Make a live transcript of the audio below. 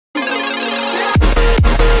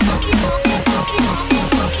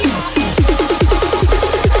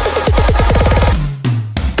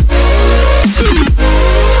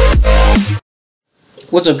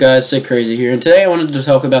What's up, guys? Sick Crazy here, and today I wanted to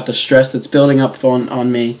talk about the stress that's building up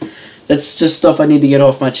on me. That's just stuff I need to get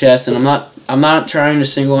off my chest, and I'm not trying to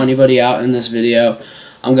single anybody out in this video.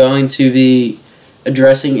 I'm going to be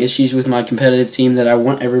addressing issues with my competitive team that I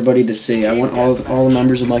want everybody to see. I want all the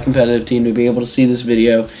members of my competitive team to be able to see this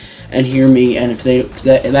video and hear me, and if they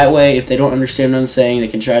that way, if they don't understand what I'm saying, they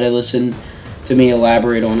can try to listen to me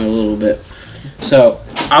elaborate on it a little bit. So,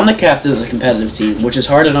 I'm the captain of the competitive team, which is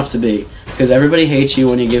hard enough to be, because everybody hates you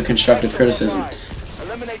when you give constructive criticism.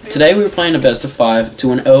 Today we were playing a best of 5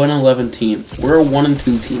 to an 0-11 team. We're a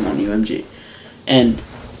 1-2 team on UMG. And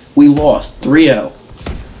we lost 3-0.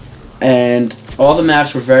 And all the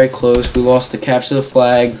maps were very close. We lost the capture the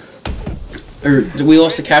flag, we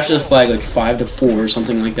lost the capture the flag like 5-4 or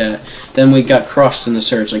something like that. Then we got crushed in the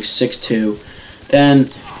search like 6-2. Then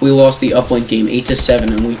we lost the uplink game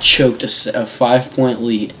 8-7, and we choked a 5-point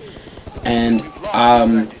lead. And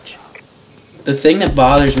the thing that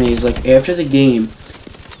bothers me is, like, after the game,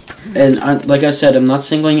 and like I said, I'm not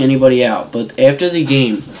singling anybody out, but after the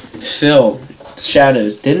game, Phil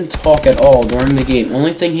Shadows didn't talk at all during the game.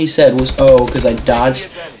 Only thing he said was, "Oh, because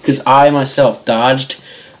I myself dodged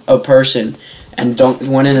a person and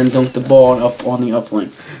went in and dunked the ball up on the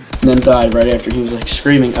uplink, and then died right after." He was like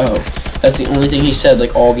screaming, "Oh." That's the only thing he said,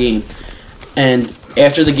 like, all game. And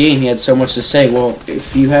after the game, he had so much to say. Well,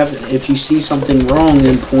 if you see something wrong,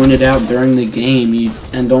 then point it out during the game,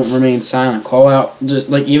 and don't remain silent. Call out, just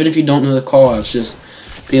like, even if you don't know the call outs, just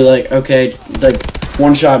be like, okay, like,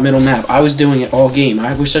 one shot middle map. I was doing it all game.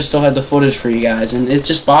 I wish I still had the footage for you guys, and it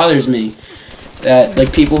just bothers me that,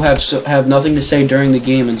 like, people have nothing to say during the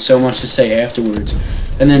game and so much to say afterwards.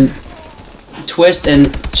 And then Twist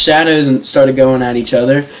and Shadows started going at each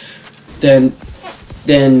other. Then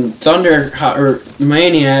Thunder or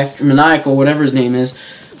Maniacal, whatever his name is,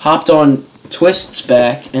 hopped on Twist's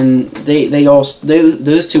back, and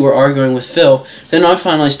those two were arguing with Phil. Then I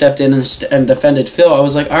finally stepped in and defended Phil. I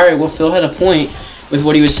was like, all right, well, Phil had a point with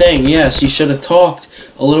what he was saying. Yes, you should have talked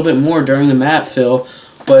a little bit more during the map, Phil,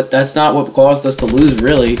 but that's not what caused us to lose,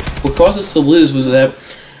 really. What caused us to lose was that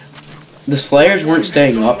the Slayers weren't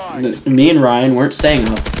staying up. Me and Ryan weren't staying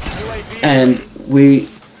up, and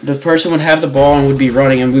the person would have the ball and would be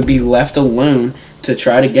running, and would be left alone to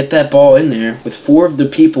try to get that ball in there with 4 of the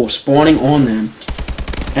people spawning on them,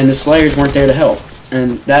 and the Slayers weren't there to help.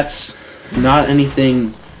 And that's not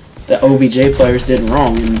anything that OBJ players did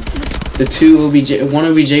wrong. And one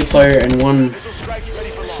OBJ player and one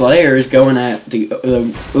Slayer is going at the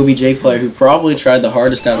OBJ player, who probably tried the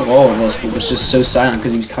hardest out of all of us, but was just so silent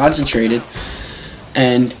because he was concentrated,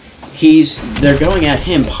 and they're going at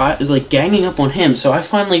him, like, ganging up on him. So I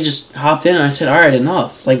finally just hopped in and I said, alright,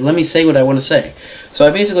 enough. Like, let me say what I want to say. So I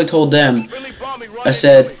basically told them, I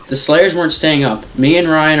said, the Slayers weren't staying up. Me and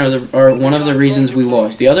Ryan are one of the reasons we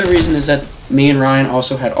lost. The other reason is that me and Ryan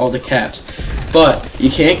also had all the caps. But you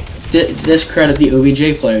can't discredit the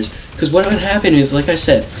OBJ players. Because what would happen is, like I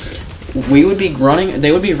said, they would be running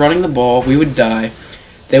the ball, we would die.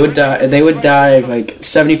 They would die like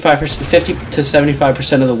 50 to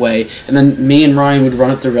 75% of the way, and then me and Ryan would run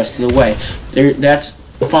it the rest of the way. That's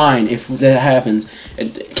fine if that happens.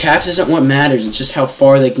 Caps isn't what matters, it's just how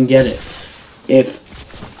far they can get it. If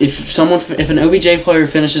an OBJ player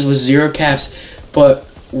finishes with 0 caps, but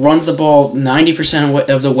runs the ball 90%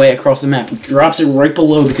 of the way across the map, drops it right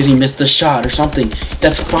below because he missed the shot or something,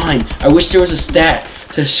 that's fine. I wish there was a stat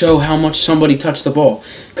to show how much somebody touched the ball.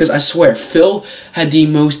 Because I swear, Phil had the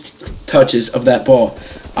most touches of that ball.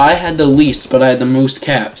 I had the least, but I had the most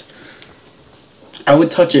caps. I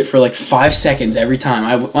would touch it for like 5 seconds every time.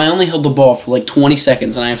 I only held the ball for like 20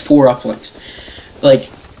 seconds, and I had 4 uplinks. Like,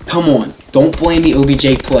 come on. Don't blame the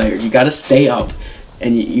OBJ players. You got to stay up.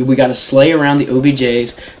 And we got to slay around the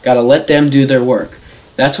OBJs. Got to let them do their work.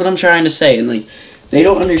 That's what I'm trying to say. And, like, they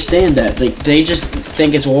don't understand that. Like, they just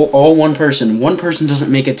think it's all one person. One person doesn't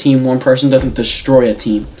make a team. One person doesn't destroy a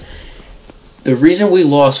team. The reason we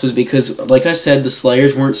lost was because, like I said, the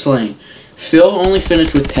Slayers weren't slaying. Phil only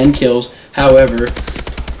finished with 10 kills. However,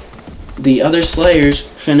 the other Slayers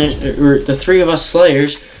finished, or the 3 of us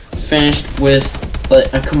Slayers finished with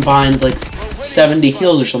like a combined like 70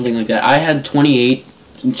 kills or something like that. I had 28.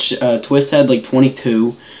 Twist had like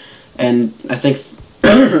 22, and I think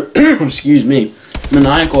excuse me,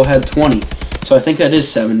 Maniacal had 20, so I think that is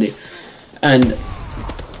 70. And,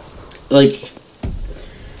 like,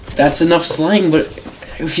 that's enough slaying, but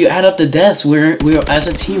if you add up the deaths, we're as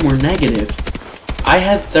a team, we're negative. I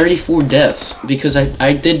had 34 deaths because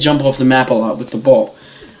I did jump off the map a lot with the ball.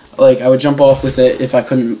 Like, I would jump off with it if I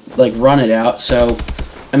couldn't, like, run it out, so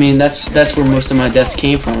I mean, that's where most of my deaths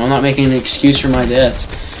came from. I'm not making an excuse for my deaths.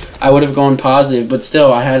 I would have gone positive, but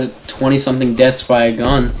still, I had 20-something deaths by a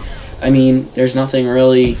gun. I mean, there's nothing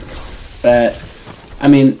really that... I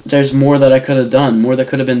mean, there's more that I could have done, more that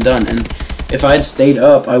could have been done, and if I had stayed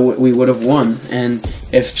up, we would have won, and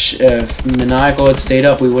if Maniacal had stayed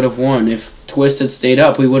up, we would have won. If Twist had stayed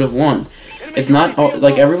up, we would have won. It's not,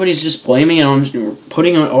 like, everybody's just blaming it on,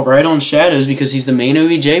 putting it right on Shadows because he's the main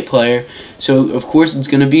OBJ player, so of course it's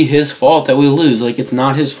going to be his fault that we lose. Like, it's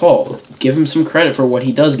not his fault. Give him some credit for what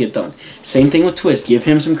he does get done. Same thing with Twist. Give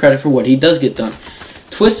him some credit for what he does get done.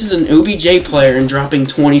 Twist is an OBJ player and dropping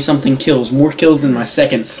 20-something kills, more kills than my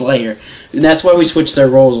second Slayer. And that's why we switched their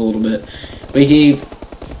roles a little bit. We gave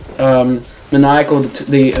Maniacal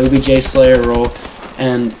the OBJ Slayer role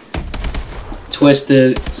and Twist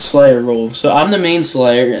the Slayer role. So I'm the main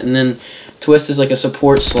Slayer, and then Twist is like a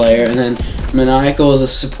support Slayer, and then Maniacal is a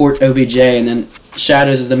support OBJ, and then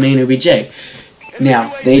Shadows is the main OBJ.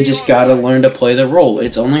 Now, they just gotta learn to play the role.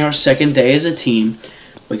 It's only our second day as a team.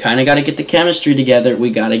 We kind of got to get the chemistry together. We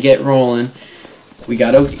got to get rolling. We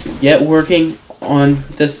got to get working on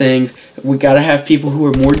the things. We got to have people who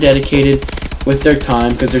are more dedicated with their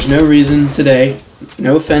time, because there's no reason today,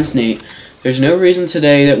 no offense, Nate, there's no reason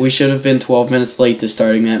today that we should have been 12 minutes late to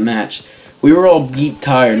starting that match. We were all beat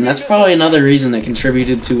tired, and that's probably another reason that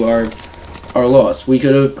contributed to our loss. We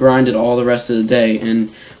could have grinded all the rest of the day,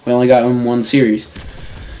 and we only got in one series.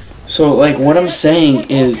 So, like, what I'm saying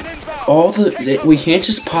is, we can't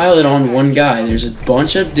just pile it on one guy. There's a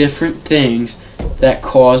bunch of different things that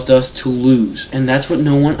caused us to lose, and that's what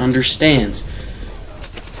no one understands.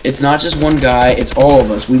 It's not just one guy, it's all of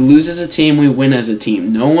us. We lose as a team, we win as a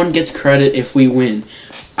team. No one gets credit if we win.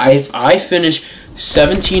 I finish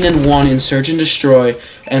 17-1 in Search and Destroy,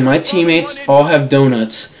 and my teammates all have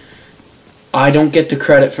donuts. I don't get the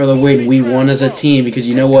credit for the win. We won as a team because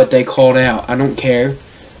you know what? They called out. I don't care.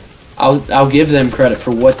 I'll give them credit for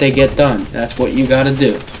what they get done. That's what you gotta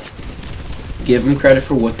do. Give them credit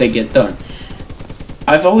for what they get done.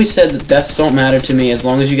 I've always said that deaths don't matter to me as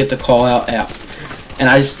long as you get the call out. And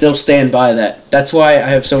I still stand by that. That's why I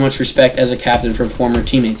have so much respect as a captain from former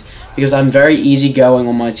teammates. Because I'm very easygoing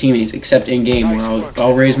on my teammates, except in-game, where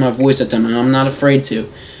I'll raise my voice at them, and I'm not afraid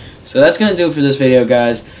to. So that's gonna do it for this video,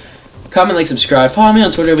 guys. Comment, like, subscribe. Follow me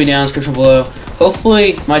on Twitter. It'll be down in the description below.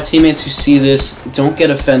 Hopefully, my teammates who see this don't get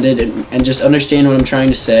offended and just understand what I'm trying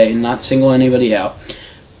to say and not single anybody out.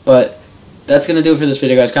 But that's going to do it for this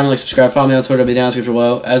video, guys. Comment, like, subscribe. Follow me on Twitter. It'll be down in the description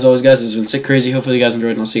below. As always, guys, this has been Sick Crazy. Hopefully, you guys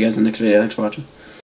enjoyed, and I'll see you guys in the next video. Thanks for watching.